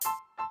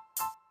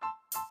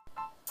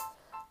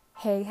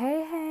Hey,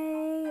 hey,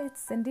 hey,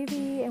 it's Cindy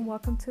V, and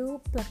welcome to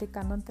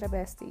Platicando Entre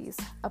Besties,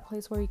 a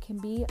place where we can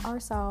be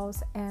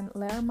ourselves and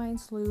let our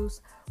minds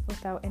loose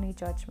without any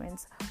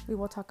judgments. We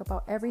will talk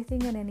about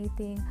everything and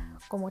anything,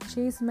 como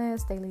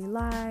chismes, daily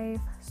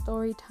life,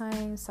 story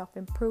time,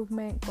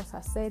 self-improvement,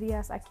 cosas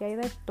serias. Aquí hay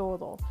de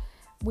todo.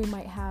 We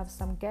might have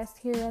some guests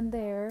here and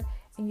there,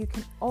 and you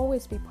can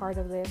always be part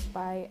of this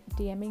by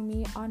DMing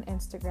me on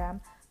Instagram.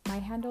 My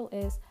handle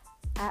is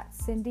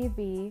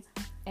 @CindyV,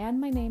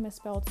 and my name is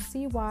spelled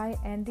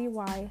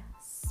CYNDY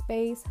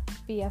space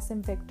V as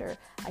in Victor.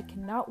 I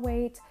cannot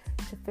wait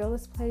to fill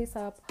this place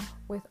up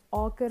with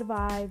all good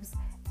vibes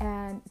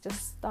and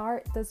just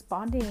start this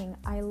bonding.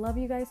 I love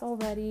you guys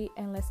already,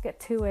 and let's get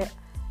to it.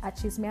 A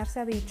chismear se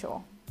ha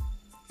dicho.